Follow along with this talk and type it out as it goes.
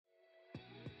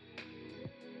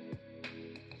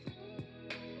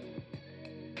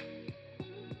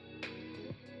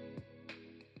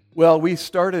Well, we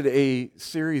started a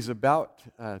series about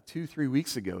 2, 3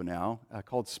 weeks ago now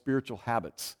called Spiritual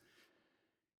Habits.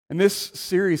 And this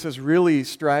series has really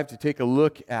strived to take a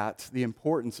look at the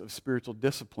importance of spiritual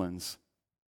disciplines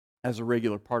as a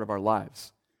regular part of our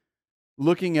lives.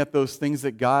 Looking at those things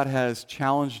that God has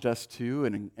challenged us to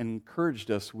and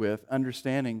encouraged us with,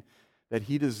 understanding that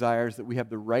He desires that we have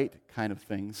the right kind of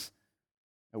things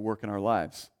at work in our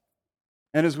lives.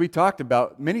 And as we talked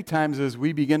about, many times as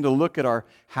we begin to look at our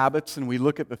habits and we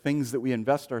look at the things that we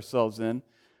invest ourselves in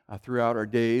throughout our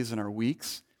days and our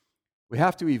weeks, we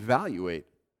have to evaluate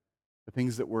the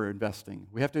things that we're investing.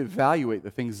 We have to evaluate the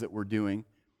things that we're doing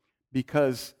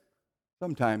because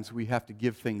sometimes we have to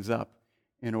give things up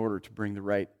in order to bring the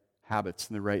right habits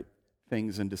and the right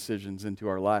things and decisions into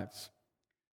our lives.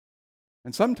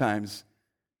 And sometimes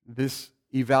this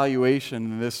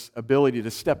evaluation and this ability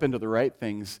to step into the right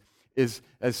things is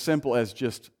as simple as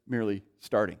just merely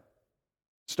starting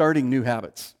new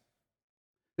habits.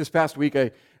 This past week,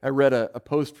 I read a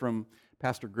post from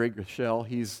Pastor Greg Rochelle.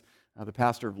 He's the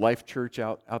pastor of Life Church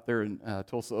out there in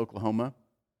Tulsa, Oklahoma.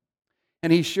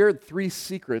 And he shared 3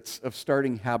 secrets of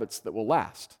starting habits that will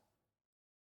last.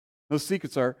 Those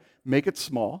secrets are make it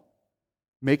small,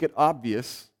 make it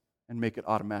obvious, and make it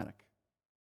automatic.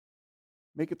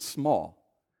 Make it small.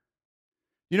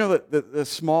 You know that the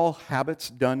small habits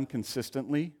done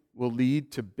consistently will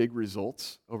lead to big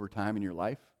results over time in your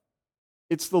life?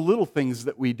 It's the little things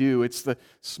that we do. It's the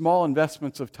small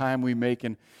investments of time we make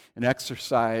in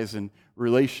exercise and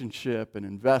relationship and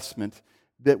investment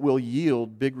that will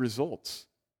yield big results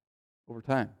over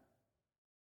time.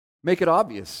 Make it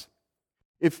obvious.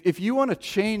 If you want to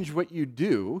change what you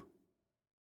do,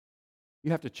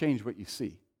 you have to change what you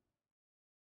see.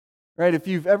 Right? If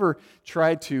you've ever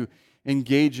tried to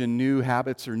engage in new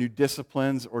habits or new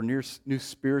disciplines or new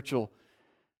spiritual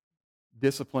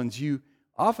disciplines, you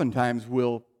oftentimes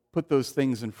will put those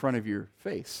things in front of your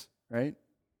face, right?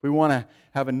 We want to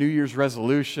have a New Year's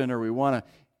resolution or we want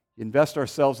to invest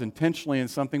ourselves intentionally in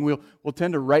something, we'll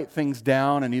tend to write things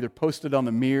down and either post it on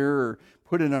the mirror or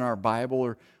put it in our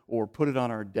Bible or put it on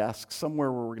our desk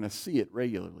somewhere where we're going to see it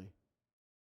regularly.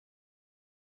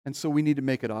 And so we need to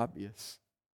make it obvious.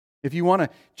 If you want to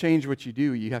change what you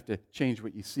do, you have to change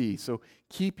what you see. So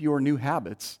keep your new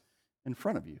habits in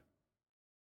front of you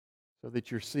so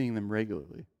that you're seeing them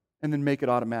regularly. And then make it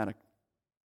automatic.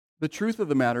 The truth of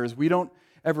the matter is we don't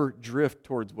ever drift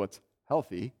towards what's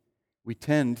healthy. We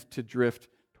tend to drift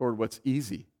toward what's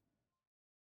easy.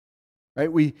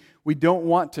 Right? We don't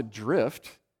want to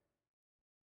drift.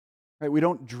 Right? We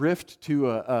don't drift to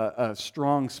a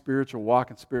strong spiritual walk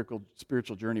and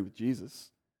spiritual journey with Jesus.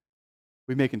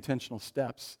 We make intentional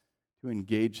steps to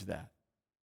engage that.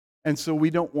 And so we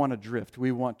don't want to drift.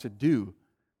 We want to do.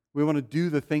 We want to do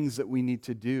the things that we need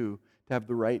to do to have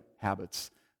the right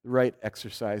habits, the right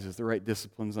exercises, the right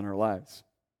disciplines in our lives.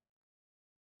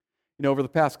 You know, over the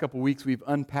past couple weeks, we've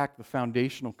unpacked the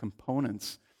foundational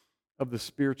components of the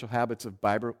spiritual habits of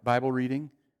Bible reading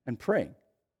and praying.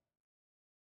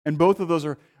 And both of those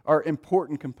are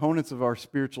important components of our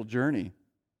spiritual journey.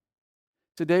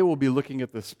 Today we'll be looking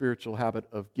at the spiritual habit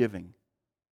of giving.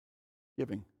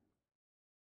 Giving.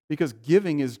 Because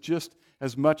giving is just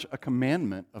as much a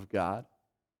commandment of God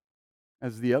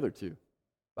as the other two,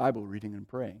 Bible reading and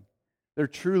praying. They're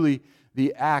truly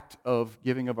the act of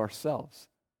giving of ourselves,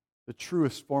 the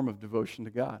truest form of devotion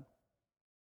to God.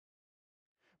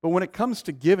 But when it comes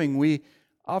to giving, we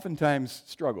oftentimes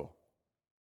struggle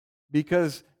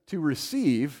because to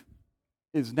receive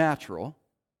is natural,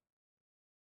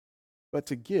 but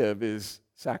to give is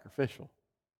sacrificial.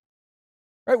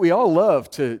 Right? We all love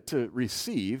to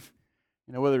receive,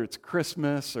 you know, whether it's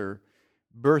Christmas or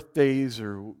birthdays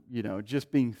or, you know, just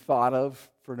being thought of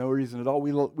for no reason at all.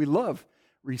 We love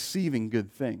receiving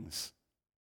good things.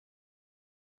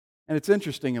 And it's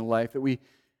interesting in life that we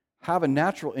have a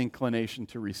natural inclination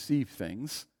to receive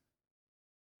things,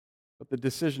 but the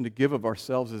decision to give of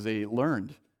ourselves is a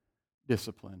learned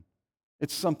discipline.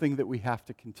 It's something that we have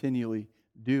to continually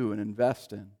do and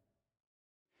invest in.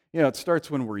 You know, it starts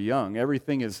when we're young.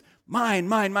 Everything is mine,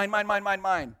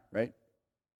 right?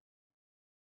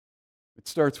 It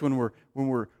starts when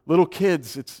we're little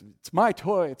kids. It's my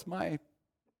toy, it's my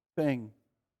thing.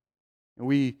 And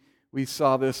we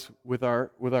saw this with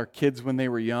our kids when they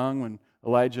were young, when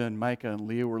Elijah and Micah and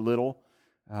Leah were little.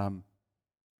 You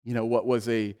know, what was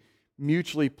a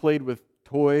mutually played with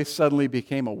toy suddenly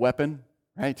became a weapon,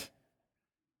 right?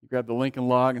 You grab the Lincoln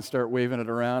log and start waving it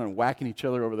around and whacking each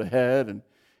other over the head, and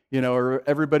you know, or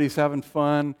everybody's having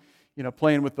fun, you know,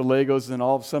 playing with the Legos, and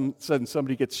all of a sudden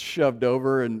somebody gets shoved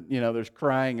over, and you know, there's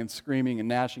crying and screaming and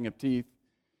gnashing of teeth.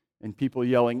 and people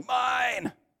yelling, "Mine!"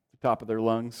 at the top of their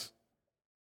lungs.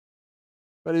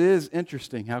 But it is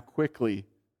interesting how quickly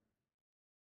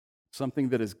something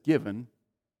that is given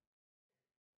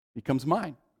becomes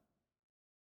mine.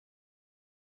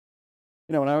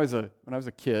 You know, when I was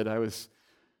a kid, I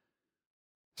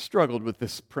struggled with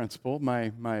this principle.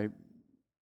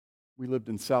 We lived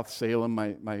in South Salem,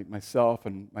 myself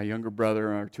and my younger brother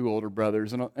and our two older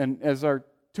brothers. And as our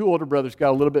two older brothers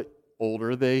got a little bit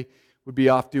older, they would be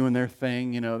off doing their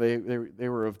thing. You know, they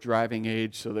were of driving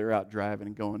age, so they were out driving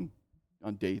and going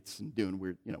on dates and doing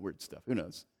weird stuff. Who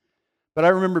knows? But I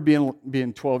remember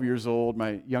being 12 years old.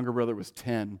 My younger brother was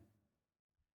 10.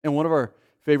 And one of our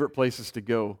favorite places to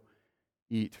go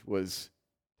eat was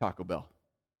Taco Bell.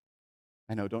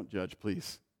 I know, don't judge,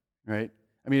 please. Right?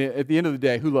 I mean, at the end of the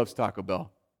day, who loves Taco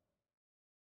Bell?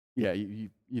 Yeah,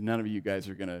 none of you guys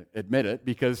are going to admit it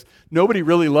because nobody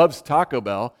really loves Taco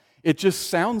Bell. It just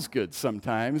sounds good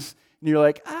sometimes. And you're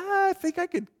like, I think I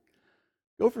could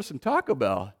go for some Taco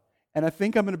Bell. And I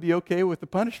think I'm going to be okay with the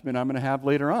punishment I'm going to have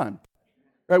later on.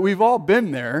 Right? We've all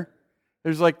been there.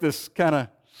 There's like this kind of,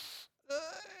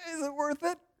 is it worth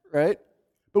it? Right?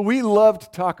 But we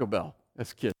loved Taco Bell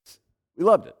as kids. We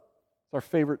loved it. It's our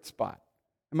favorite spot.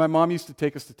 And my mom used to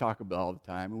take us to Taco Bell all the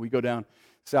time. And we go down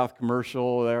South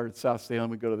Commercial there at South Salem.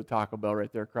 We go to the Taco Bell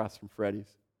right there across from Freddy's.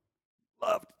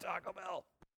 Loved Taco Bell.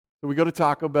 So we go to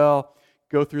Taco Bell,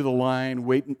 go through the line,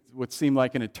 wait what seemed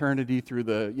like an eternity through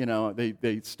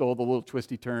they stole the little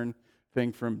twisty turn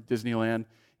thing from Disneyland.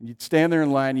 And you'd stand there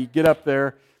in line, you'd get up there,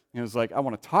 and it was like, I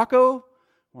want a taco, I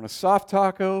want a soft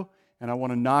taco, and I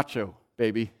want a nacho,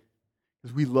 baby.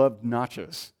 Because we loved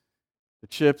nachos. The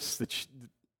chips, the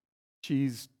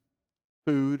cheese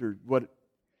food, or what,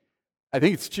 I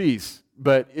think it's cheese.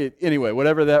 But anyway,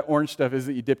 whatever that orange stuff is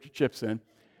that you dipped your chips in,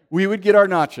 we would get our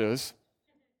nachos,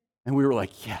 and we were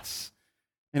like, yes.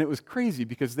 And it was crazy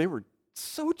because they were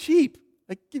so cheap.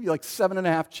 They give you like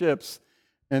 7.5 chips,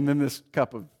 and then this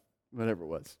cup of whatever it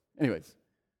was. Anyways,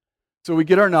 so we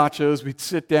get our nachos, we'd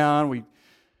sit down, we'd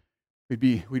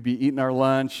be eating our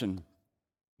lunch and,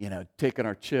 taking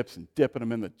our chips and dipping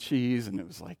them in the cheese, and it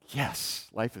was like, yes,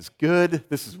 life is good.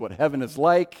 This is what heaven is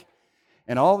like.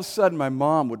 And all of a sudden, my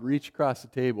mom would reach across the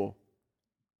table,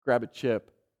 grab a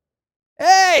chip.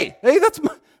 Hey,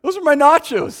 those are my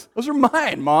nachos. Those are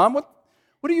mine, Mom. What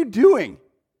are you doing?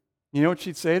 You know what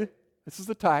she'd say? This is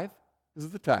the tithe. This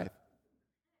is the tithe.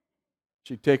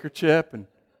 She'd take her chip, and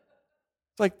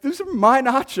it's like, these are my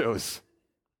nachos.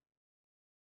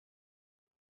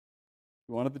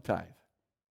 She wanted the tithe.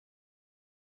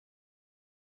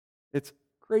 It's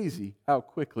crazy how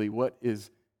quickly what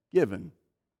is given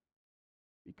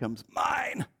becomes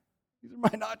mine. These are my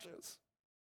nachos.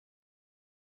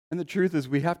 And the truth is,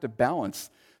 we have to balance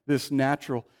this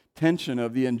natural tension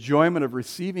of the enjoyment of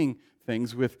receiving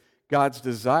things with God's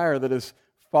desire that as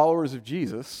followers of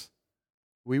Jesus,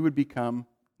 we would become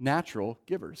natural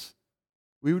givers.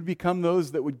 We would become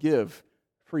those that would give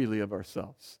freely of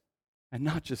ourselves and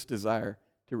not just desire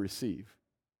to receive.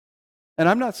 And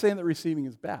I'm not saying that receiving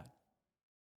is bad.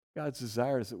 God's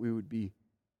desire is that we would be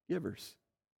givers.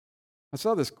 I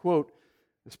saw this quote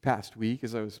this past week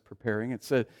as I was preparing. It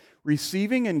said,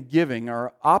 receiving and giving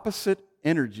are opposite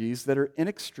energies that are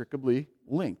inextricably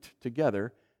linked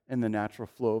together in the natural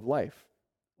flow of life.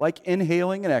 Like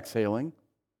inhaling and exhaling,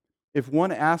 if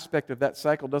one aspect of that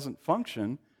cycle doesn't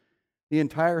function, the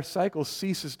entire cycle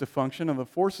ceases to function and the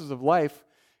forces of life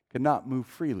cannot move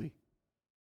freely.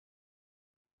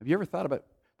 Have you ever thought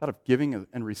of giving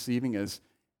and receiving as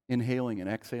inhaling and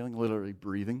exhaling, literally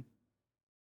breathing?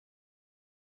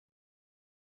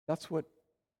 That's what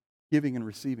giving and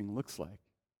receiving looks like.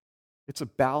 It's a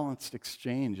balanced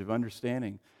exchange of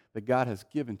understanding that God has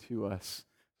given to us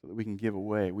so that we can give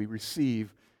away. We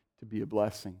receive to be a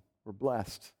blessing. We're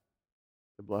blessed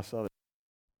to bless others.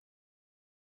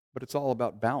 But it's all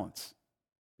about balance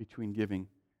between giving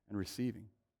and receiving.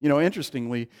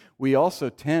 Interestingly, we also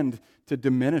tend to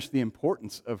diminish the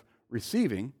importance of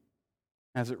receiving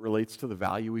as it relates to the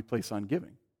value we place on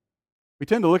giving. We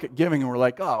tend to look at giving and we're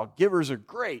like, oh, givers are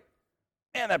great.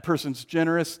 Man, that person's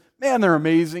generous. Man, they're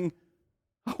amazing.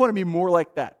 I want to be more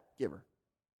like that giver.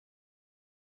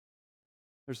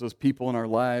 There's those people in our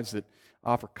lives that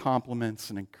offer compliments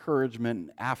and encouragement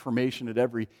and affirmation at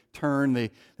every turn.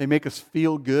 They make us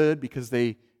feel good because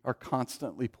they are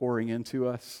constantly pouring into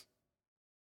us.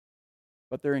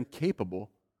 But they're incapable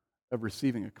of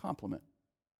receiving a compliment.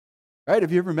 Right?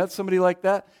 Have you ever met somebody like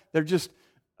that? They're just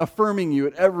affirming you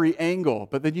at every angle,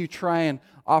 but then you try and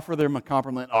offer them a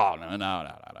compliment. Oh, no.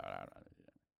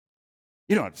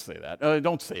 You don't have to say that.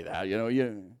 Don't say that,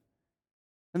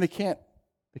 And they can't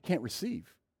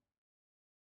receive.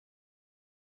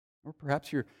 Or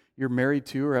perhaps you're married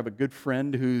to or have a good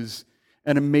friend who's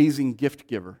an amazing gift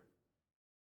giver.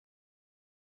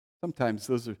 Sometimes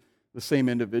those are the same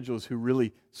individuals who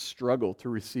really struggle to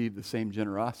receive the same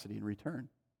generosity in return.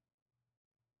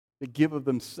 They give of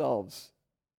themselves,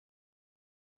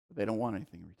 but they don't want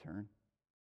anything in return.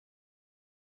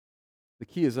 The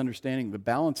key is understanding the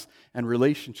balance and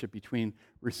relationship between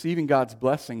receiving God's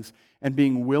blessings and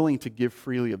being willing to give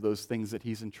freely of those things that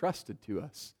He's entrusted to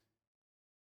us.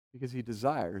 Because He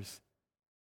desires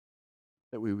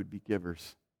that we would be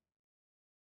givers.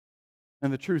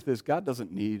 And the truth is, God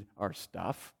doesn't need our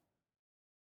stuff.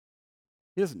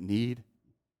 He doesn't need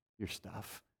your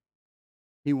stuff.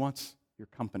 He wants your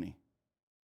company.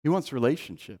 He wants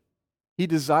relationship. He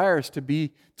desires to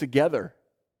be together.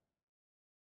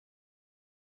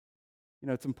 You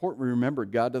know, it's important we remember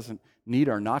God doesn't need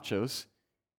our nachos.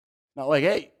 Not like,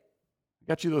 hey, I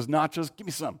got you those nachos, give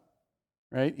me some.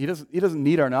 Right? He doesn't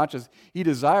need our nachos. He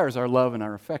desires our love and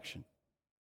our affection.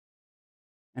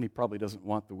 And He probably doesn't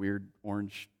want the weird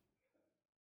orange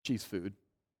cheese food.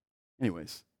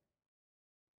 Anyways.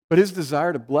 But His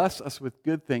desire to bless us with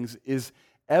good things is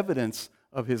evidence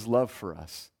of His love for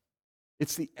us.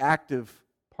 It's the active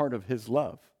part of His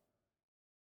love.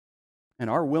 And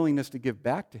our willingness to give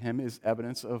back to Him is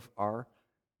evidence of our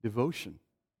devotion.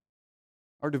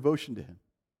 Our devotion to Him.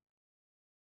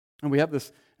 And we have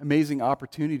this amazing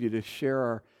opportunity to share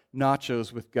our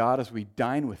nachos with God as we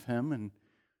dine with Him, and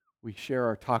we share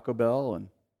our Taco Bell, and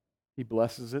He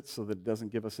blesses it so that it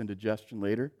doesn't give us indigestion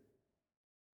later.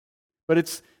 But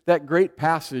it's that great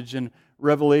passage in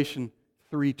Revelation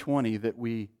 3:20 that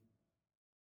we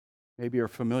maybe are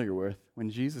familiar with,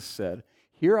 when Jesus said,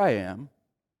 "Here I am,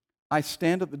 I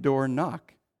stand at the door and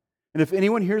knock. And if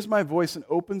anyone hears my voice and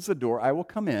opens the door, I will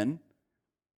come in,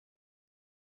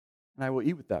 and I will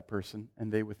eat with that person,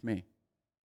 and they with me."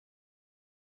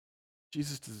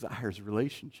 Jesus desires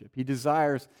relationship. He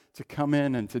desires to come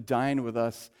in and to dine with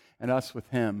us and us with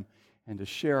Him, and to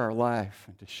share our life,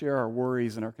 and to share our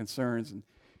worries and our concerns, and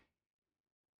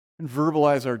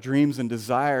verbalize our dreams and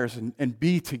desires, and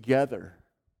be together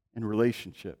in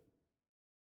relationship.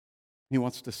 He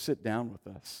wants to sit down with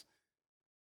us.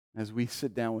 As we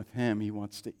sit down with Him, He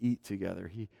wants to eat together.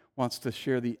 He wants to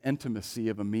share the intimacy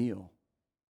of a meal.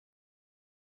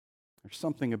 There's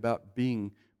something about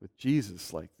being with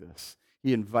Jesus like this.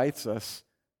 He invites us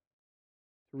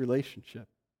to relationship,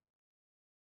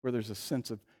 where there's a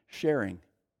sense of sharing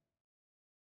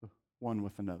one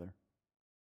with another.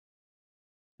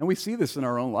 And we see this in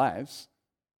our own lives.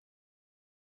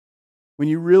 When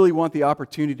you really want the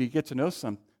opportunity to get to know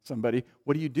somebody,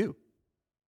 what do? You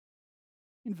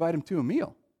invite them to a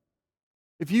meal.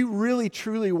 If you really,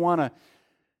 truly want to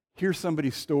hear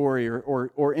somebody's story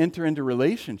or enter into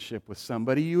relationship with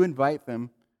somebody, you invite them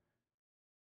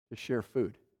to share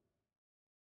food.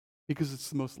 Because it's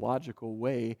the most logical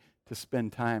way to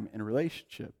spend time in a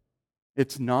relationship.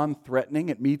 It's non-threatening.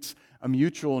 It meets a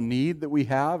mutual need that we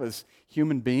have as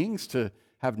human beings to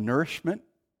have nourishment.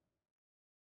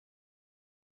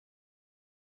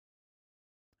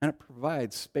 And it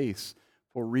provides space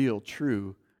for real,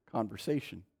 true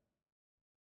conversation,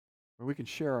 where we can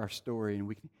share our story and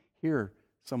we can hear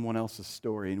someone else's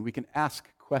story and we can ask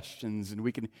questions and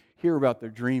we can hear about their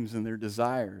dreams and their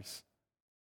desires.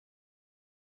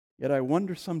 Yet I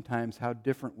wonder sometimes how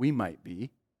different we might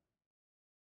be.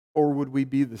 Or would we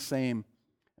be the same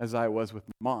as I was with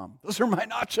Mom? Those are my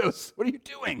nachos. What are you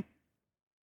doing?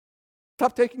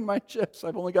 Stop taking my chips.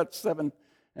 I've only got 7.5,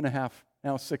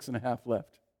 now 6.5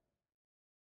 left.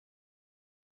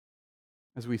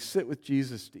 As we sit with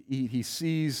Jesus to eat, He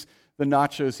sees the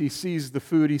nachos, He sees the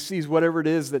food, He sees whatever it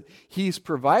is that He's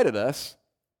provided us.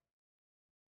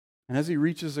 And as He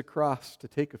reaches across to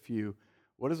take a few,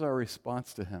 what is our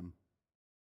response to Him?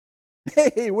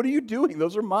 Hey, what are you doing?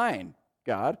 Those are mine,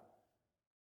 God.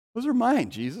 Those are mine,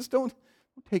 Jesus. Don't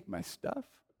take my stuff.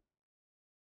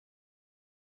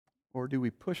 Or do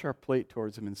we push our plate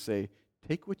towards Him and say,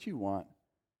 take what you want.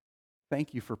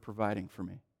 Thank you for providing for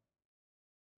me.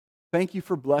 Thank you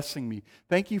for blessing me.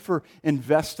 Thank you for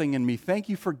investing in me. Thank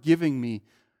you for giving me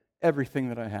everything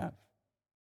that I have.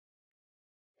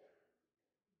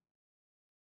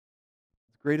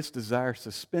 His greatest desire is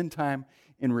to spend time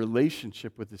in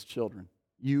relationship with His children,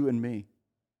 you and me.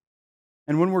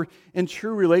 And when we're in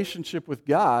true relationship with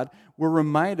God, we're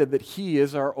reminded that He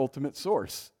is our ultimate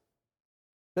source,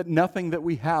 that nothing that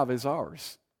we have is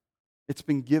ours. It's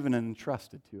been given and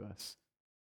entrusted to us.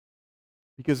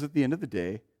 Because at the end of the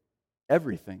day,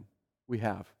 everything we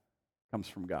have comes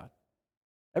from God.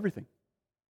 Everything.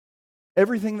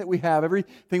 Everything that we have,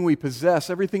 everything we possess,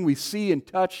 everything we see and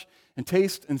touch and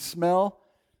taste and smell,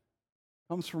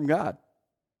 comes from God.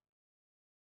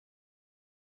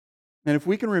 And if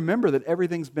we can remember that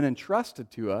everything's been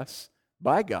entrusted to us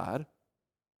by God,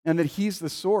 and that He's the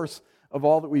source of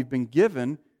all that we've been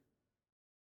given,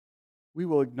 we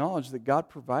will acknowledge that God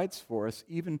provides for us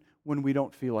even when we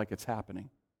don't feel like it's happening.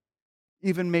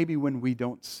 Even maybe when we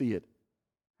don't see it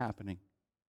happening.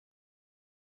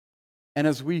 And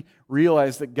as we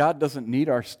realize that God doesn't need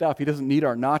our stuff, He doesn't need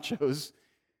our nachos,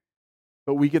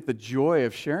 but we get the joy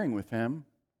of sharing with Him,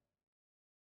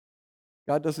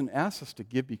 God doesn't ask us to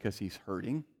give because He's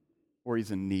hurting or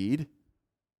He's in need.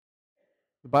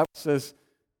 The Bible says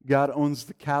God owns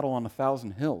the cattle on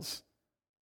 1,000 hills.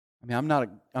 I mean, I'm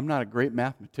not a great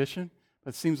mathematician,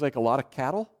 but it seems like a lot of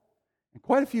cattle and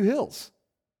quite a few hills.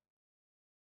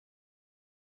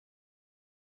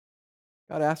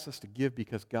 God asks us to give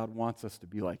because God wants us to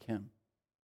be like Him.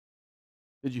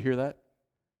 Did you hear that?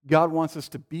 God wants us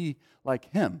to be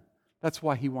like Him. That's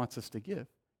why He wants us to give,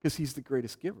 because He's the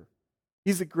greatest giver.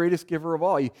 He's the greatest giver of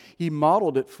all. He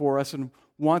modeled it for us and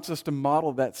wants us to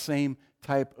model that same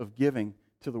type of giving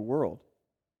to the world.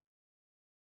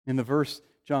 In the verse,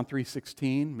 John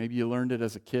 3:16, maybe you learned it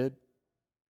as a kid.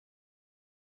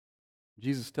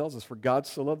 Jesus tells us, "For God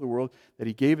so loved the world that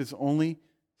He gave His only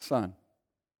Son,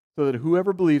 so that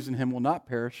whoever believes in Him will not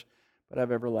perish, but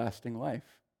have everlasting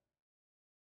life."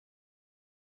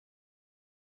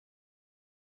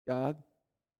 God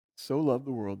so loved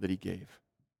the world that He gave.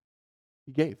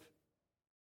 He gave.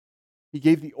 He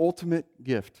gave the ultimate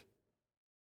gift.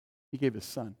 He gave His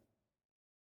Son.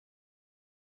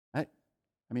 I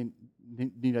mean,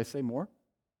 need I say more?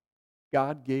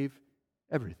 God gave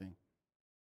everything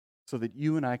so that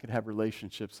you and I could have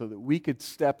relationships, so that we could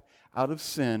step out of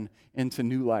sin into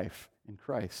new life in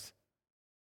Christ.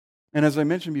 And as I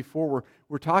mentioned before,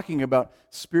 we're talking about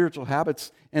spiritual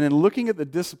habits, and in looking at the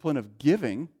discipline of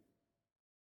giving,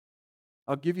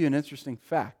 I'll give you an interesting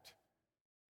fact. I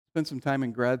spent some time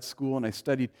in grad school, and I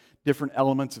studied different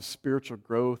elements of spiritual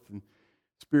growth and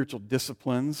spiritual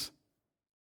disciplines.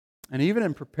 And even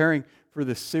in preparing for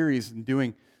this series and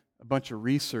doing a bunch of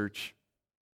research,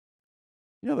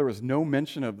 there was no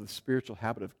mention of the spiritual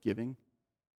habit of giving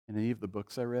in any of the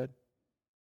books I read.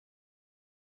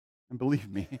 And believe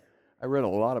me, I read a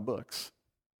lot of books,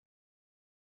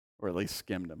 or at least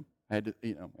skimmed them. I had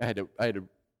to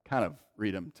kind of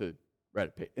read them to write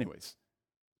a page. Anyways,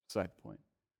 beside the point.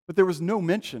 But there was no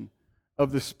mention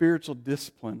of the spiritual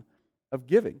discipline of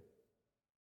giving.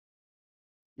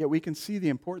 Yet we can see the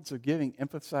importance of giving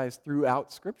emphasized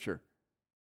throughout Scripture.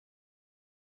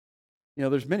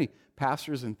 There's many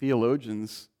pastors and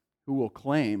theologians who will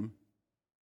claim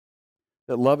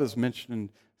that love is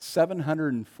mentioned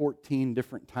 714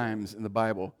 different times in the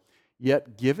Bible,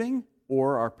 yet giving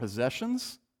or our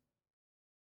possessions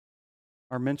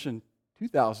are mentioned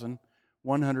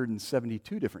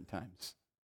 2,172 different times.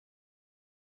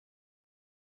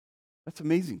 That's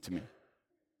amazing to me.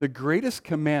 The greatest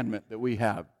commandment that we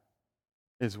have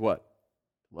is what?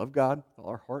 To love God with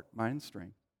all our heart, mind, and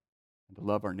strength, and to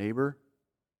love our neighbor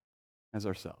as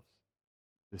ourselves.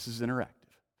 This is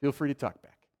interactive. Feel free to talk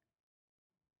back.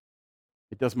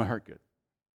 It does my heart good.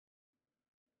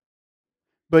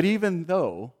 But even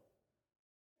though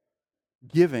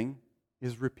giving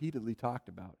is repeatedly talked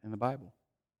about in the Bible,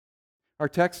 our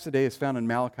text today is found in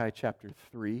Malachi chapter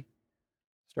 3,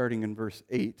 starting in verse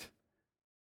 8.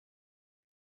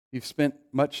 You've spent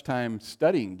much time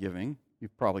studying giving.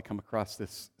 You've probably come across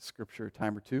this scripture a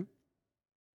time or two.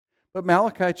 But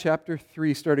Malachi chapter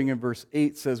 3, starting in verse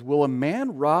 8, says, "Will a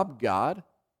man rob God?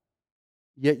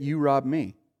 Yet you rob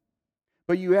me.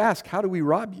 But you ask, how do we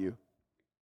rob you?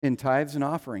 In tithes and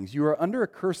offerings. You are under a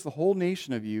curse, the whole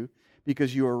nation of you,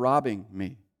 because you are robbing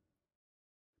me.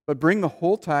 But bring the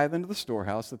whole tithe into the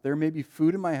storehouse, that there may be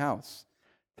food in my house.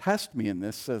 Test me in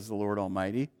this, says the Lord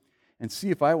Almighty, and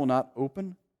see if I will not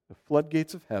open the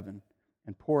floodgates of heaven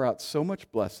and pour out so much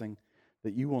blessing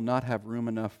that you will not have room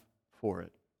enough for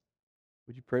it."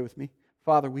 Would you pray with me?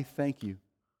 Father, we thank you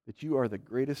that you are the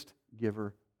greatest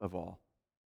giver of all,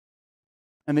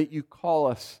 and that you call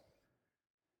us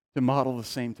to model the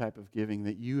same type of giving,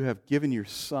 that you have given your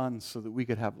Son so that we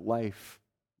could have life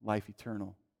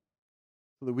eternal,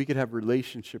 so that we could have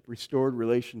restored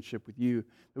relationship with you,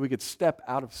 that we could step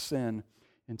out of sin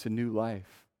into new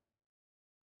life.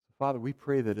 Father, we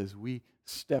pray that as we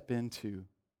step into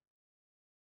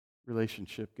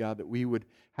relationship, God, that we would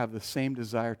have the same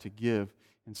desire to give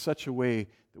in such a way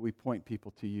that we point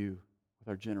people to you with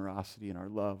our generosity and our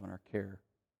love and our care.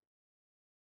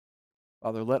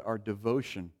 Father, let our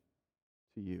devotion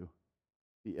to you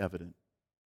be evident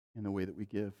in the way that we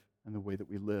give and the way that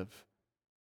we live.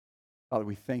 Father,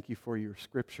 we thank you for your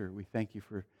scripture. We thank you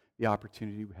for the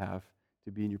opportunity we have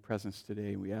to be in your presence today,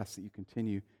 and we ask that you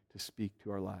continue to speak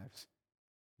to our lives.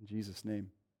 In Jesus'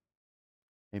 name,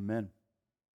 amen.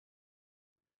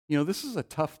 You know, this is a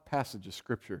tough passage of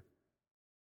scripture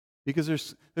because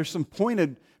there's some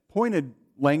pointed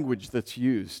language that's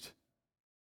used.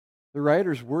 The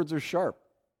writer's words are sharp.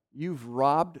 You've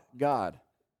robbed God.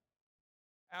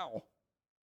 Ow.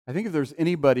 I think if there's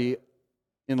anybody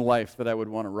in life that I would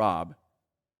want to rob,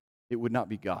 it would not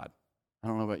be God. I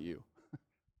don't know about you.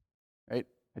 Right?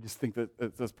 I just think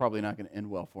that that's probably not going to end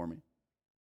well for me.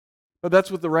 But that's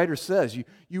what the writer says.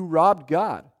 You robbed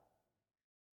God.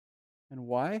 And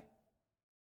why?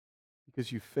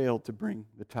 Because you failed to bring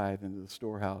the tithe into the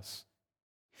storehouse.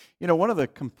 You know, one of the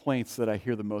complaints that I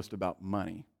hear the most about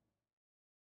money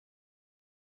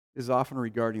is often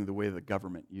regarding the way the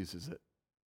government uses it.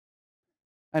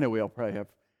 I know we all probably have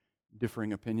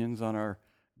differing opinions on our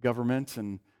government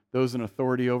and those in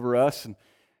authority over us and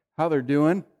how they're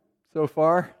doing so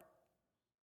far.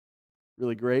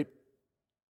 Really great.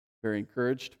 Very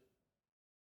encouraged.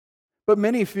 But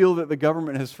many feel that the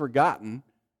government has forgotten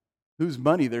whose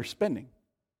money they're spending.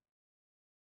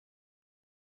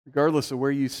 Regardless of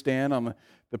where you stand on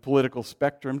the political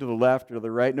spectrum, to the left or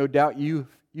the right, no doubt you've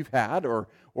had or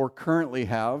currently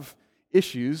have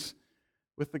issues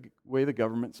with the way the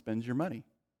government spends your money,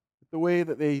 with the way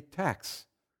that they tax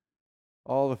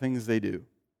all the things they do.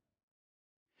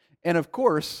 And of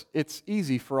course, it's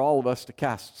easy for all of us to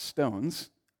cast stones,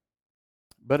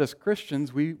 but as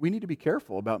Christians, we need to be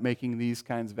careful about making these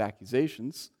kinds of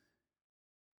accusations,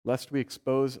 lest we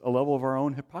expose a level of our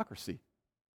own hypocrisy.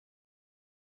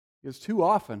 Because too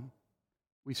often,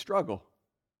 we struggle.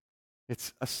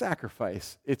 It's a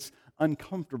sacrifice. It's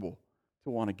uncomfortable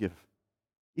to want to give,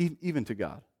 even to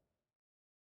God.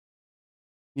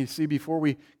 You see, before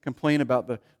we complain about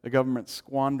the government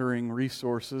squandering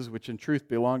resources, which in truth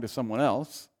belong to someone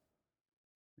else,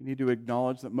 we need to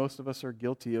acknowledge that most of us are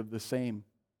guilty of the same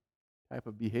type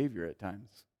of behavior at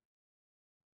times.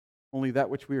 Only that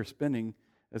which we are spending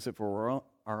as if it were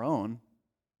our own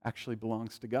actually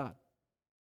belongs to God.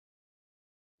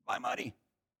 My money.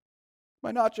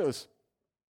 My nachos.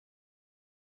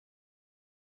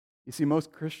 You see,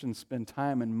 most Christians spend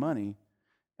time and money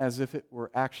as if it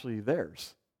were actually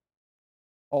theirs.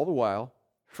 All the while,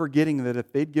 forgetting that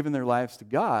if they'd given their lives to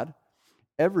God,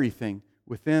 everything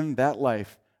within that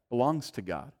life belongs to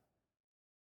God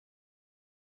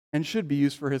and should be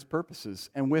used for His purposes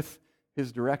and with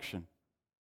His direction.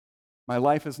 My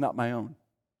life is not my own.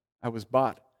 I was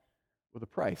bought with a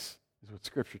price, is what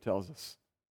Scripture tells us.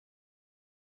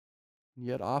 And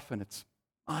yet often it's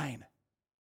mine,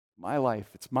 my life,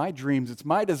 it's my dreams, it's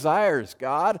my desires,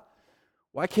 God.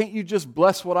 Why can't you just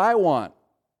bless what I want?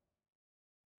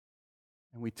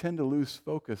 And we tend to lose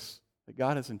focus that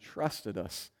God has entrusted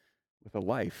us with a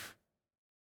life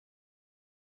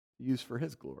to use for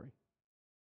His glory,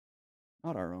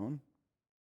 not our own.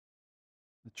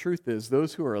 The truth is,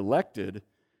 those who are elected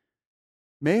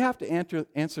may have to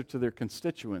answer to their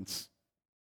constituents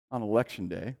on election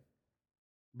day,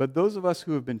 but those of us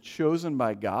who have been chosen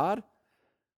by God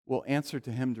will answer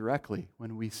to Him directly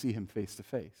when we see Him face to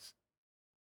face.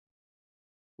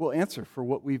 We'll answer for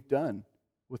what we've done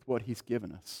with what He's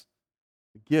given us.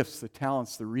 The gifts, the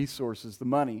talents, the resources, the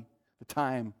money, the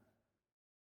time.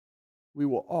 We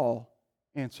will all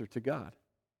answer to God.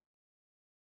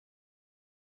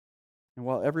 And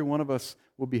while every one of us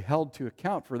will be held to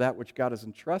account for that which God has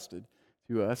entrusted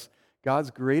to us,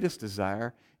 God's greatest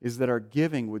desire is that our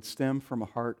giving would stem from a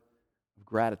heart of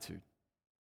gratitude.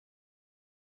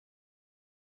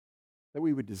 That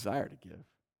we would desire to give.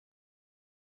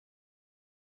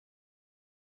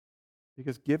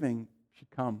 Because giving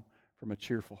should come from a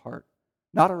cheerful heart,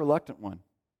 not a reluctant one.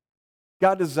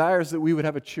 God desires that we would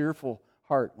have a cheerful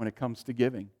heart when it comes to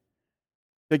giving.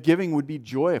 That giving would be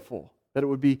joyful, that it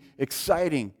would be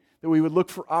exciting, that we would look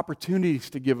for opportunities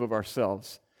to give of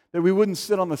ourselves, that we wouldn't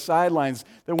sit on the sidelines,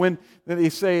 that when they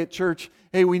say at church,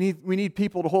 hey, we need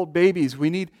people to hold babies,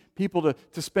 we need people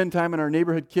to spend time in our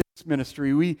neighborhood kids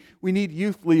ministry, we need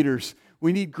youth leaders,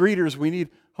 we need greeters, we need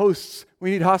hosts,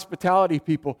 we need hospitality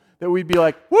people, that we'd be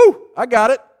like, woo, I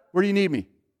got it. Where do you need me?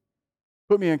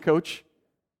 Put me in, coach.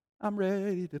 I'm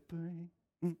ready to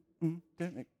play.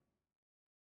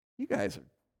 You guys are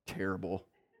terrible,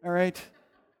 all right?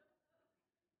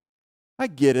 I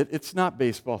get it. It's not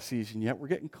baseball season yet. We're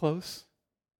getting close.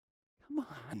 Come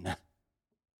on.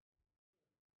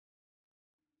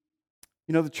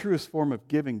 You know, the truest form of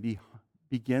giving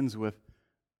begins with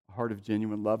a heart of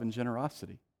genuine love and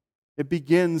generosity. It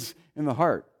begins in the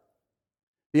heart.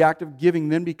 The act of giving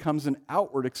then becomes an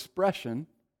outward expression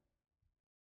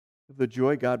of the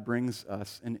joy God brings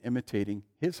us in imitating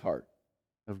His heart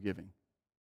of giving.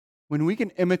 When we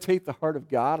can imitate the heart of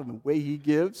God and the way He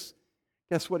gives,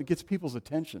 guess what? It gets people's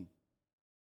attention.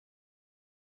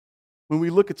 When we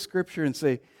look at Scripture and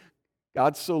say,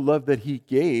 God so loved that He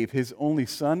gave His only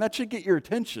Son, that should get your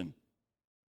attention.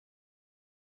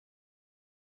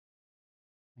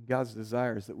 And God's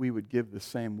desire is that we would give the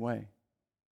same way.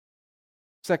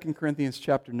 2 Corinthians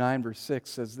chapter 9, verse 6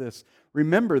 says this,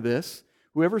 "Remember this,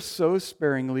 whoever sows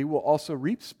sparingly will also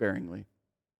reap sparingly,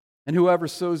 and whoever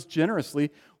sows generously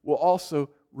will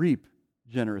also reap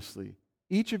generously.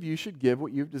 Each of you should give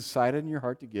what you've decided in your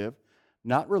heart to give,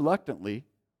 not reluctantly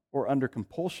or under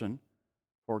compulsion,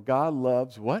 for God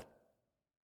loves" what?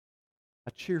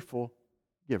 A cheerful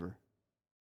giver.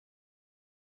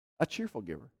 A cheerful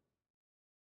giver.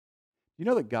 You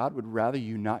know that God would rather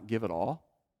you not give at all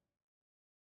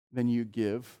than you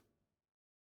give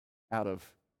out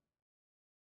of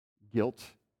guilt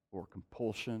or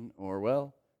compulsion or,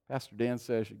 well, Pastor Dan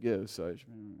said I should give, so I should.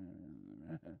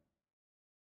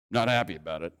 Not happy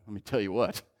about it. Let me tell you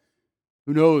what.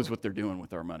 Who knows what they're doing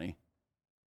with our money?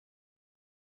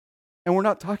 And we're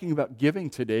not talking about giving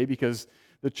today because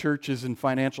the church is in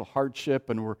financial hardship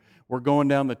and we're going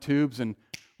down the tubes and,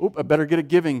 I better get a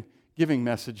giving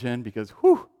message in because,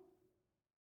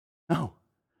 no.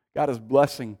 God is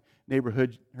blessing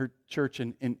Neighborhood Church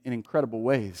in incredible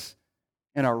ways.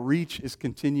 And our reach is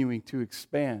continuing to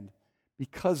expand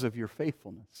because of your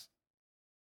faithfulness.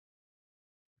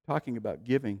 We're talking about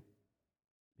giving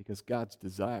because God's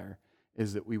desire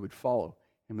is that we would follow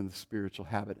Him in the spiritual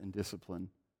habit and discipline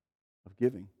of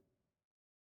giving.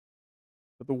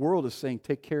 But the world is saying,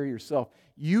 take care of yourself.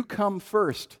 You come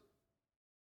first.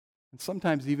 And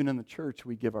sometimes even in the church,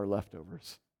 we give our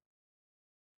leftovers.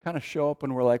 Kind of show up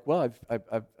and we're like, well,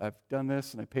 I've done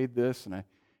this and I paid this and I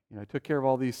took care of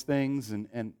all these things and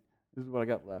this is what I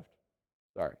got left.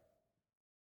 Sorry.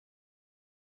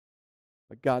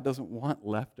 But God doesn't want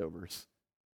leftovers.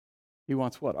 He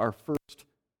wants what? Our first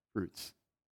fruits.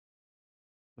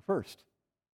 The first.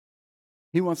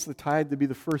 He wants the tithe to be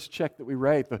the first check that we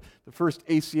write, the first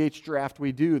ACH draft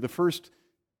we do, the first.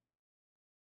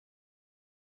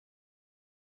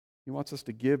 He wants us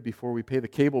to give before we pay the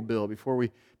cable bill, before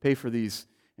we pay for these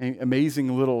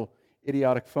amazing little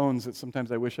idiotic phones that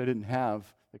sometimes I wish I didn't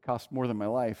have that cost more than my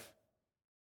life.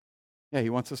 Yeah, He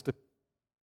wants us to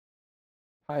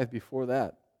tithe before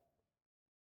that.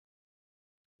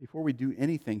 Before we do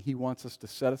anything, He wants us to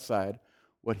set aside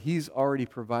what He's already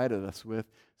provided us with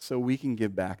so we can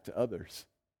give back to others.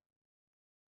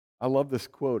 I love this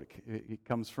quote. It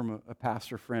comes from a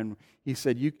pastor friend. He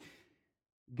said,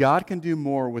 God can do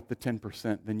more with the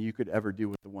 10% than you could ever do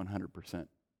with the 100%. I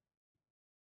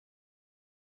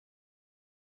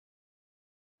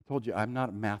told you, I'm not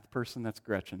a math person. That's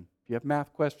Gretchen. If you have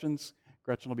math questions,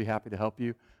 Gretchen will be happy to help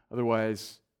you.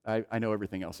 Otherwise, I know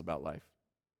everything else about life.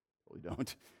 I really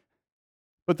don't.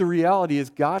 But the reality is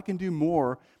God can do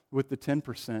more with the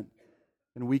 10%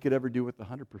 than we could ever do with the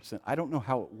 100%. I don't know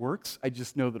how it works. I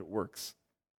just know that it works.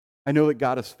 I know that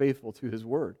God is faithful to His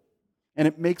word. And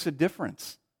it makes a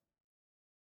difference.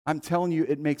 I'm telling you,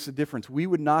 it makes a difference. We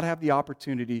would not have the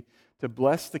opportunity to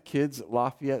bless the kids at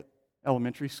Lafayette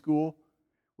Elementary School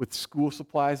with school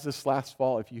supplies this last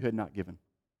fall if you had not given.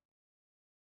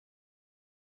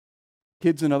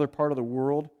 Kids in other part of the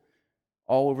world,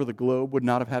 all over the globe, would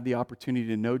not have had the opportunity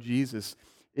to know Jesus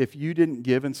if you didn't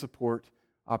give and support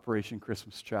Operation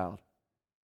Christmas Child.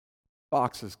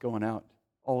 Boxes going out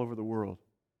all over the world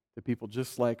to people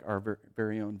just like our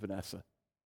very own Vanessa,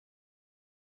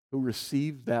 who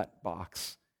received that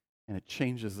box and it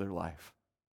changes their life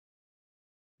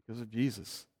because of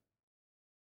Jesus.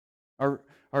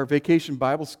 Our vacation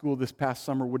Bible school this past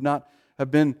summer would not have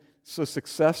been so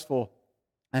successful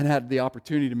and had the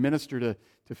opportunity to minister to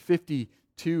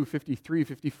 52, 53,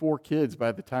 54 kids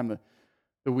by the time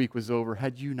the week was over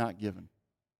had you not given.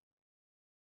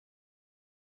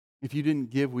 If you didn't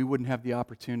give, we wouldn't have the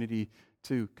opportunity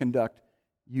to conduct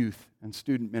youth and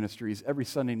student ministries every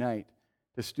Sunday night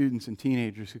to students and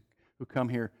teenagers who come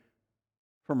here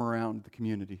from around the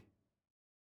community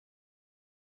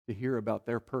to hear about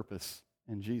their purpose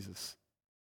in Jesus.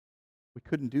 We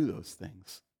couldn't do those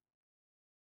things.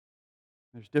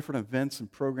 There's different events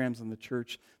and programs in the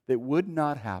church that would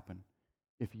not happen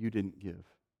if you didn't give.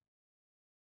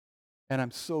 And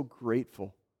I'm so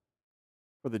grateful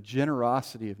for the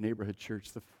generosity of Neighborhood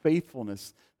Church, the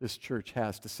faithfulness this church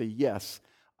has to say, yes,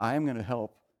 I am going to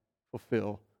help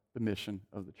fulfill the mission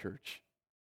of the church.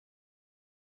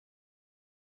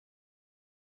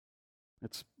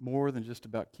 It's more than just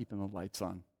about keeping the lights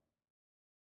on.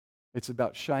 It's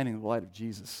about shining the light of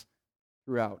Jesus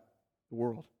throughout the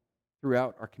world,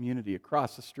 throughout our community,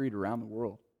 across the street, around the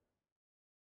world.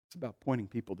 It's about pointing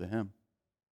people to Him.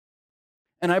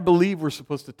 And I believe we're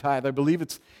supposed to tithe. I believe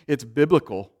it's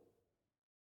biblical.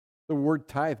 The word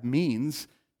tithe means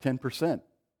 10%.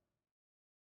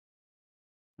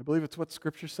 I believe it's what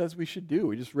Scripture says we should do.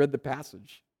 We just read the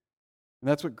passage. And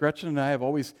that's what Gretchen and I have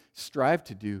always strived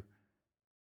to do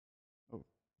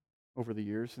over the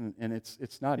years. And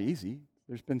it's not easy.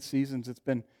 There's been seasons it's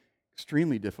been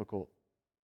extremely difficult.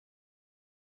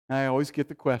 And I always get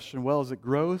the question, well, is it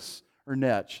gross or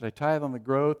net? Should I tithe on the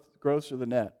gross or the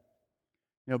net?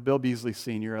 You know, Bill Beasley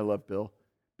Sr., I love Bill.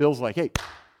 Bill's like, hey,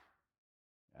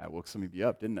 I woke some of you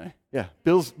up, didn't I? Yeah,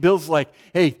 Bill's like,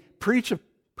 hey, preach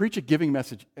a giving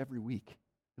message every week.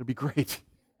 It'll be great.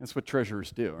 That's what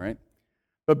treasurers do, right?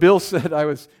 But Bill said,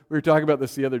 we were talking about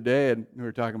this the other day, and we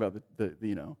were talking about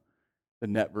the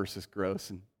net versus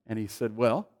gross, and he said,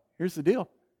 well, here's the deal.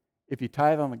 If you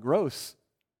tithe on the gross,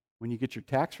 when you get your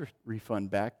tax refund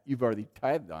back, you've already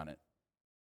tithed on it.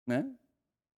 Nah?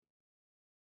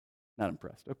 Not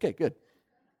impressed. Okay, good.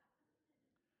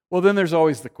 Well, then there's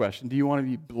always the question, do you want to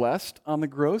be blessed on the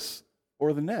gross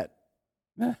or the net?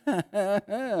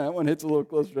 That one hits a little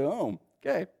closer to home.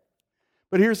 Okay.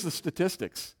 But here's the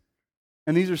statistics,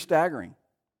 and these are staggering.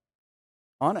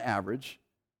 On average,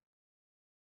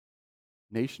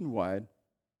 nationwide,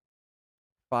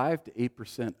 5 to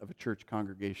 8% of a church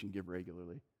congregation give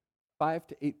regularly. 5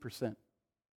 to 8%.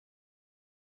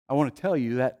 I want to tell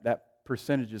you that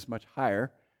percentage is much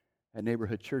higher at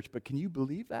Neighborhood Church, but can you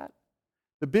believe that?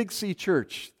 The Big C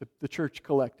Church, the church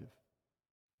collective,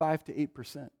 5 to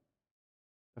 8%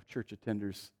 of church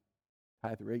attenders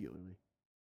tithe regularly.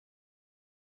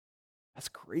 That's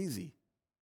crazy.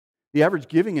 The average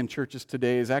giving in churches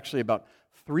today is actually about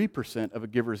 3% of a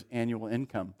giver's annual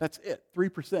income. That's it,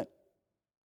 3%.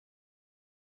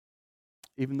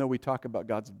 Even though we talk about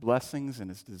God's blessings and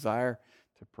His desire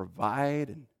to provide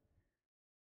and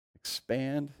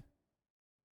expand,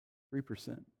 3%.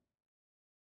 Can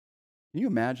you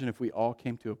imagine if we all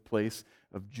came to a place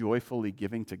of joyfully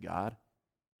giving to God?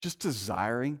 Just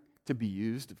desiring to be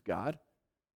used of God?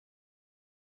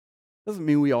 Doesn't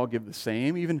mean we all give the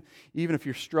same. Even if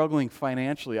you're struggling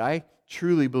financially, I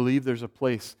truly believe there's a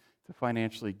place to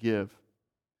financially give.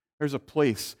 There's a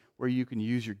place where you can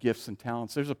use your gifts and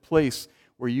talents. There's a place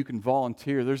where you can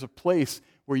volunteer. There's a place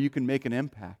where you can make an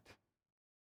impact.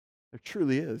 There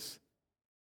truly is.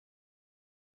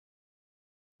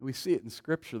 We see it in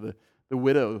Scripture, the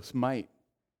widow's mite.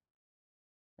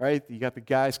 Right? You got the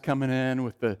guys coming in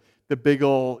with the big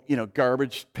old,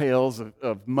 garbage pails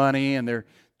of money, and they're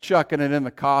chucking it in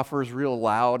the coffers real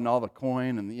loud and all the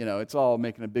coin, and, it's all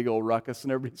making a big old ruckus,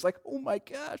 and everybody's like, oh my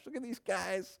gosh, look at these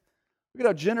guys. Look at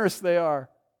how generous they are.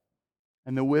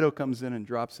 And the widow comes in and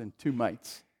drops in 2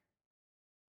 mites.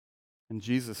 And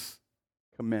Jesus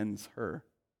commends her,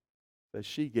 that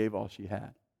she gave all she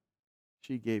had.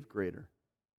 She gave greater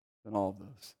than all of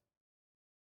those.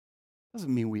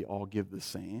 Doesn't mean we all give the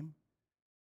same.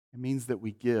 It means that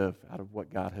we give out of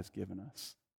what God has given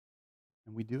us.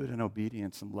 And we do it in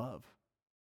obedience and love.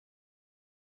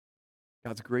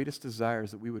 God's greatest desire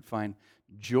is that we would find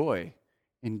joy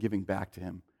in giving back to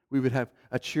Him. We would have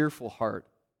a cheerful heart.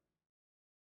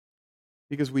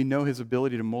 Because we know His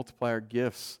ability to multiply our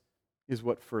gifts is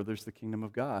what furthers the kingdom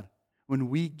of God. When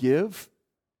we give,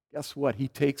 guess what? He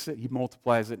takes it, He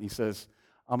multiplies it, and He says,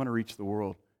 I'm going to reach the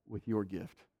world with your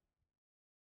gift.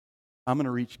 I'm going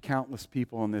to reach countless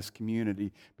people in this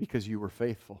community because you were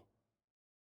faithful.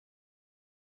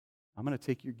 I'm going to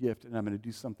take your gift and I'm going to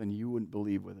do something you wouldn't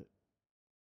believe with it.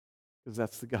 Because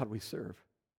that's the God we serve.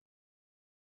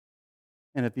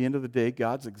 And at the end of the day,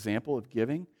 God's example of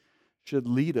giving should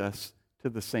lead us to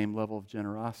the same level of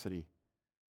generosity.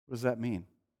 What does that mean?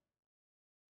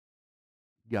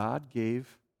 God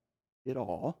gave it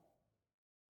all,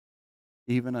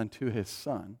 even unto His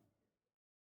Son.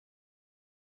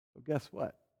 So guess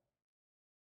what?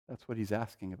 That's what He's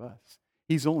asking of us.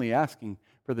 He's only asking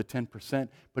for the 10%,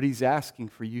 but He's asking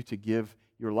for you to give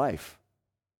your life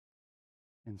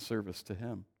in service to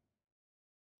Him.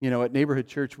 At Neighborhood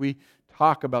Church, we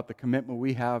talk about the commitment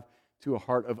we have to a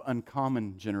heart of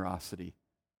uncommon generosity.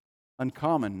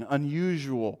 Uncommon,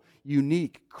 unusual,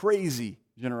 unique, crazy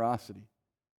generosity.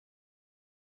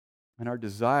 And our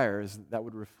desire is that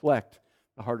would reflect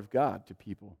the heart of God to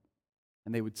people.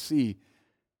 And they would see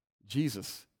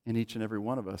Jesus in each and every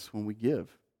one of us when we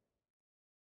give.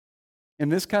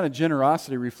 And this kind of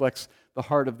generosity reflects the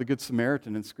heart of the Good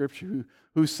Samaritan in Scripture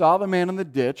who saw the man in the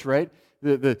ditch, right?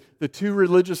 The two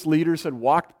religious leaders had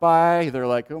walked by. They're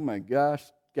like, oh my gosh,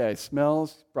 this guy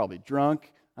smells, probably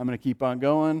drunk. I'm going to keep on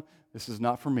going. This is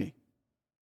not for me.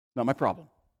 Not my problem.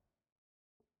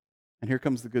 And here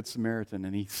comes the Good Samaritan,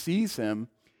 and he sees him,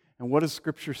 and what does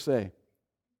Scripture say?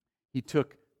 He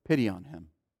took pity on him.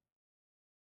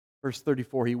 Verse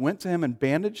 34, he went to him and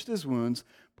bandaged his wounds,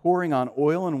 pouring on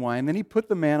oil and wine. Then he put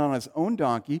the man on his own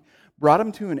donkey, brought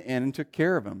him to an inn, and took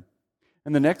care of him.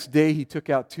 And the next day he took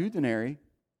out 2 denarii,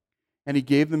 and he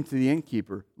gave them to the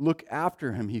innkeeper. Look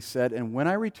after him, he said, and when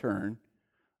I return,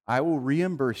 I will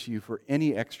reimburse you for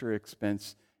any extra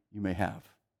expense you may have.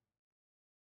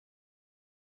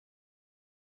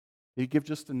 Did he give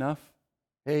just enough?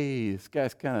 Hey, this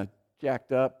guy's kind of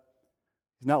jacked up.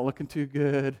 He's not looking too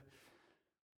good.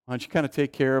 Why don't you kind of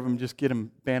take care of him, just get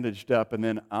him bandaged up, and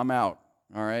then I'm out,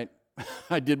 all right?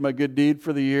 I did my good deed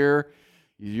for the year.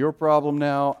 Your problem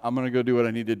now. I'm going to go do what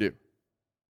I need to do.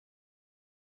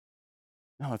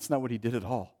 No, it's not what he did at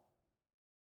all.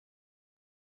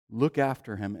 Look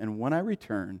after him, and when I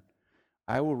return,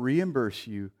 I will reimburse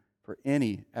you for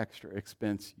any extra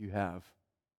expense you have.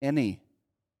 Any.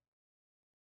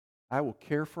 I will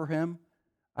care for him.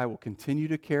 I will continue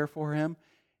to care for him,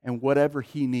 and whatever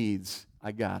he needs,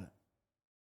 I got it.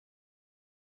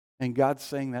 And God's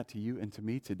saying that to you and to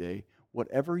me today.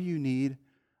 Whatever you need,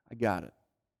 I got it.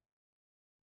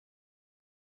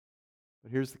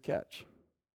 But here's the catch.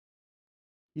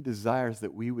 He desires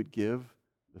that we would give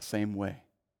the same way.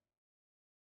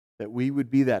 That we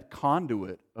would be that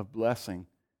conduit of blessing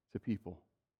to people.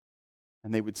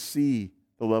 And they would see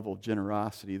the level of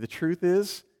generosity. The truth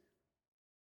is,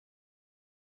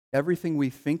 everything we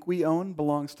think we own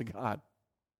belongs to God.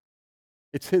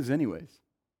 It's His anyways.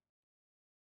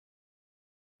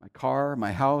 My car,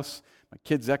 my house, my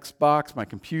kids' Xbox, my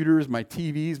computers, my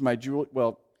TVs, my jewelry.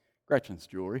 Well, Gretchen's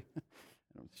jewelry.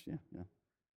 Yeah.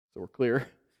 So we're clear.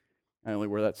 I only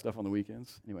wear that stuff on the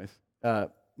weekends. Anyways.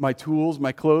 My tools,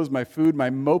 my clothes, my food, my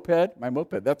moped. My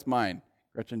moped, that's mine.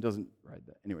 Gretchen doesn't ride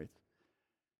that. Anyways.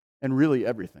 And really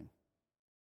everything.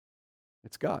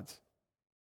 It's God's.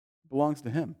 It belongs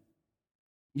to Him.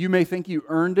 You may think you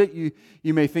earned it.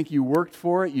 You may think you worked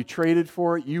for it. You traded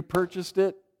for it. You purchased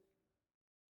it.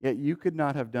 Yet you could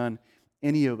not have done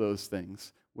any of those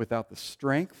things without the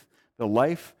strength, the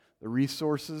life, the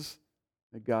resources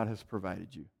that God has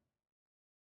provided you.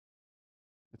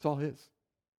 It's all His.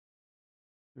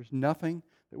 There's nothing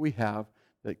that we have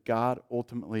that God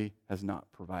ultimately has not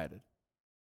provided.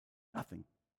 Nothing.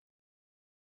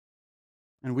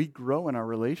 And we grow in our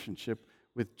relationship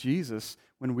with Jesus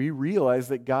when we realize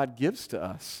that God gives to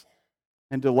us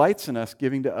and delights in us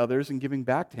giving to others and giving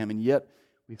back to Him. And yet,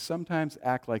 we sometimes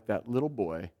act like that little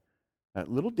boy, that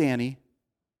little Danny,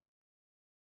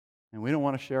 and we don't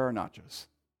want to share our nachos.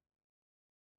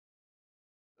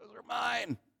 Those are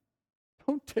mine.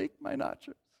 Don't take my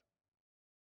nachos.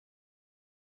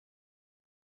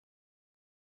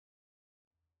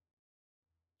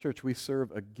 Church, we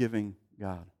serve a giving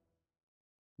God.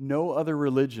 No other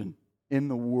religion in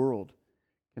the world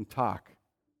can talk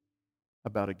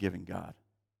about a giving God.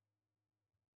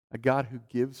 A God who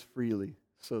gives freely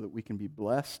so that we can be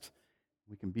blessed,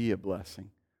 we can be a blessing.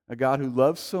 A God who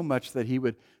loves so much that He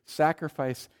would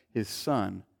sacrifice His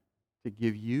Son to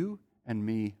give you and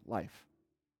me life.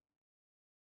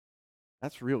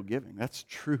 That's real giving. That's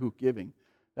true giving.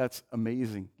 That's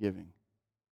amazing giving.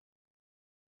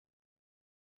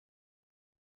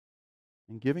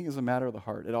 And giving is a matter of the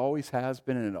heart. It always has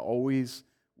been and it always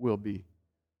will be.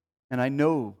 And I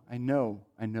know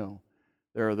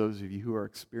there are those of you who are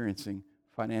experiencing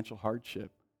financial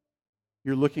hardship.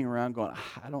 You're looking around going,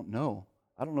 I don't know.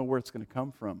 I don't know where it's going to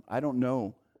come from. I don't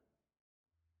know.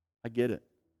 I get it.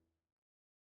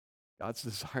 God's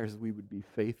desire is that we would be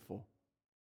faithful.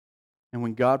 And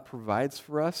when God provides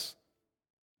for us,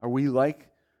 are we like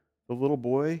the little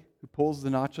boy who pulls the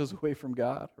nachos away from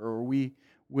God? Or are we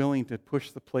willing to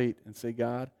push the plate and say,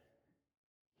 God,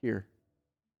 here,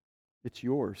 it's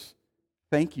yours.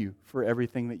 Thank you for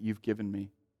everything that you've given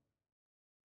me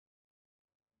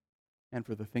and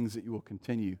for the things that you will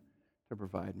continue to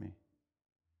provide me.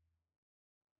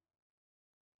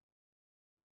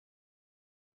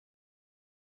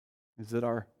 Is it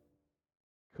our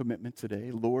commitment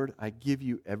today? Lord, I give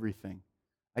you everything.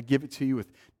 I give it to you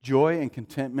with joy and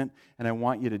contentment, and I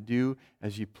want you to do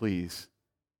as you please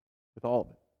with all of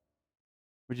it.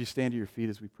 Would you stand to your feet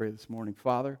as we pray this morning?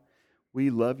 Father, we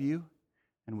love you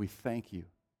and we thank you.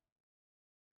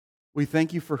 We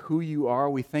thank you for who you are.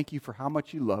 We thank you for how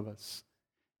much you love us.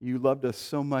 You loved us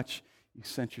so much, you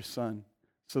sent your Son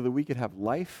so that we could have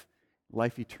life,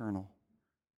 life eternal,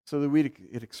 so that we'd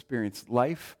experience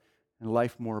life and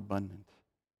life more abundant,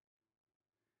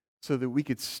 so that we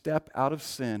could step out of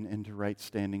sin into right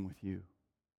standing with you.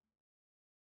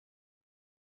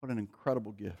 What an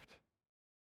incredible gift.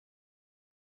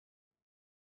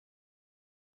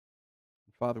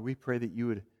 Father, we pray that you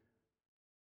would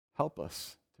help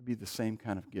us to be the same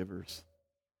kind of givers,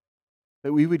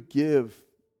 that we would give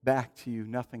back to you,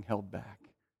 nothing held back,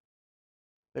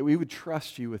 that we would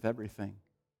trust you with everything,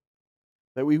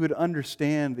 that we would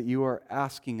understand that you are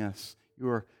asking us, you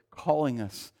are calling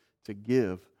us to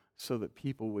give so that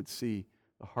people would see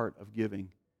the heart of giving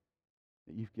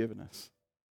that you've given us.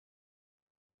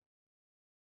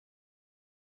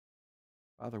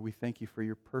 Father, we thank you for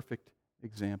your perfect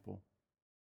example.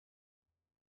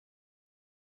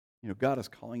 God is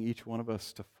calling each one of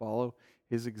us to follow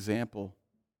his example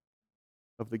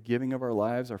of the giving of our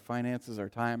lives, our finances, our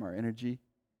time, our energy.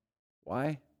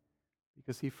 Why?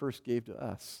 Because he first gave to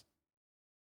us.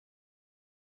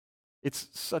 It's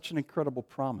such an incredible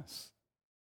promise.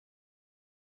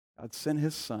 God sent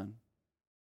his Son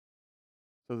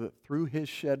so that through his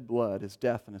shed blood, his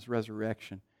death and his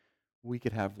resurrection, we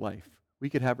could have life. We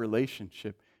could have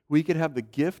relationship. We could have the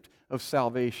gift of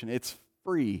salvation. It's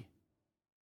free.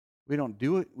 We don't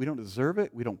do it. We don't deserve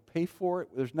it. We don't pay for it.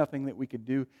 There's nothing that we could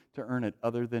do to earn it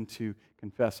other than to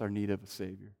confess our need of a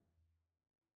Savior.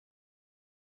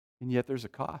 And yet there's a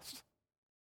cost.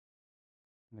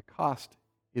 And the cost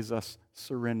is us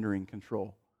surrendering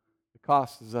control. The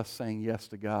cost is us saying yes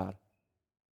to God.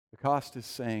 The cost is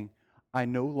saying, I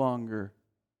no longer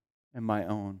am my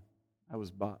own. I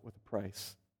was bought with a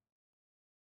price.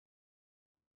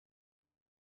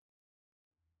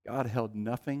 God held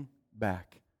nothing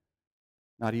back,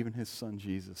 not even his Son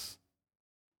Jesus.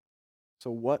 So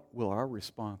what will our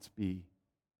response be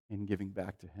in giving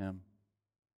back to him?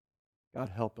 God,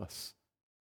 help us.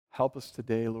 Help us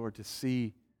today, Lord, to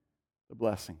see the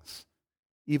blessings,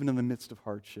 even in the midst of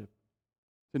hardship,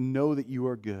 to know that you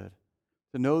are good,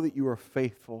 to know that you are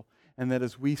faithful, and that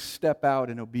as we step out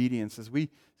in obedience, as we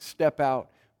step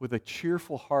out with a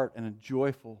cheerful heart and a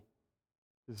joyful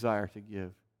desire to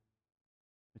give,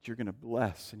 that you're going to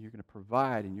bless and you're going to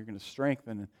provide and you're going to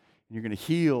strengthen and you're going to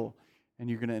heal and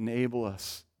you're going to enable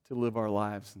us to live our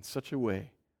lives in such a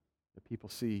way that people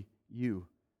see you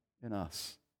in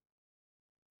us.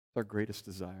 It's our greatest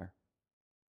desire.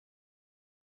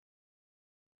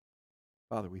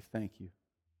 Father, we thank you.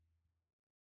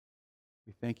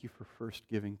 We thank you for first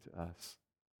giving to us.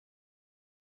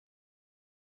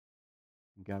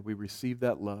 And God, we receive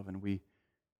that love and we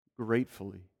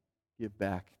gratefully give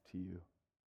back to you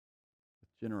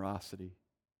with generosity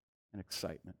and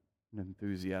excitement and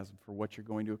enthusiasm for what you're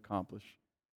going to accomplish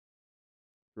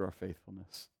through our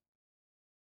faithfulness.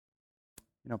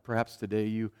 Perhaps today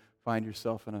you find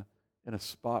yourself in a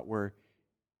spot where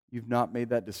you've not made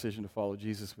that decision to follow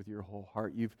Jesus with your whole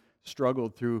heart. You've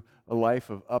struggled through a life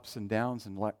of ups and downs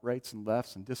and rights and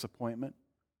lefts and disappointment.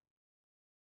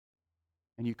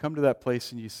 And you come to that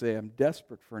place and you say, I'm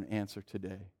desperate for an answer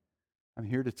today. I'm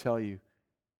here to tell you,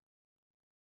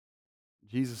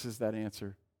 Jesus is that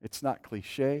answer. It's not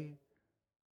cliche.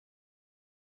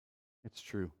 It's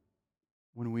true.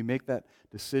 When we make that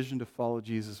decision to follow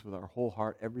Jesus with our whole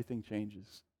heart, everything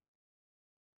changes.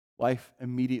 Life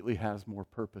immediately has more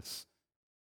purpose.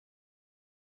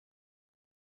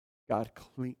 God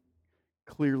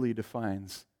clearly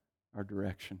defines our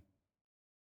direction.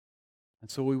 And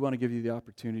so we want to give you the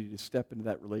opportunity to step into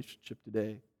that relationship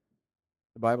today.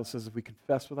 The Bible says if we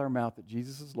confess with our mouth that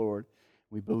Jesus is Lord,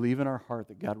 we believe in our heart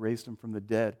that God raised him from the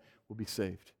dead, we'll be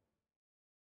saved.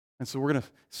 And so we're going to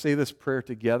say this prayer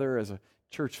together as a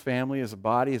church family, as a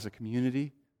body, as a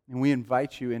community. And we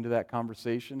invite you into that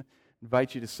conversation,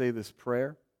 invite you to say this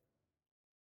prayer.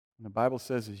 And the Bible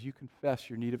says as you confess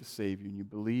your need of a Savior and you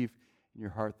believe in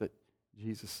your heart that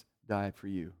Jesus died for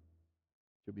you,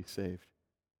 you'll be saved.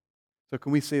 So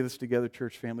can we say this together,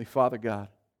 church family? Father God,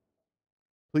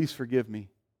 please forgive me.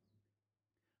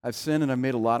 I've sinned and I've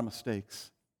made a lot of mistakes.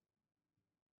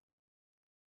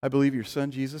 I believe your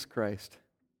Son, Jesus Christ,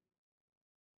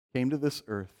 came to this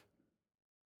earth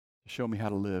to show me how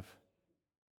to live.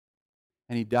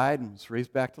 And he died and was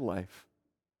raised back to life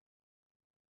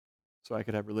so I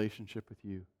could have a relationship with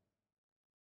you.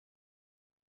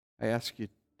 I ask you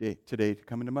today to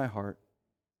come into my heart,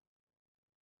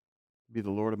 be the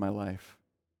Lord of my life.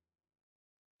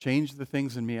 Change the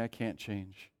things in me I can't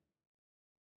change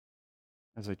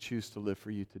as I choose to live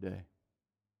for you today.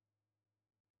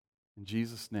 In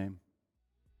Jesus' name,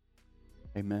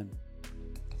 amen.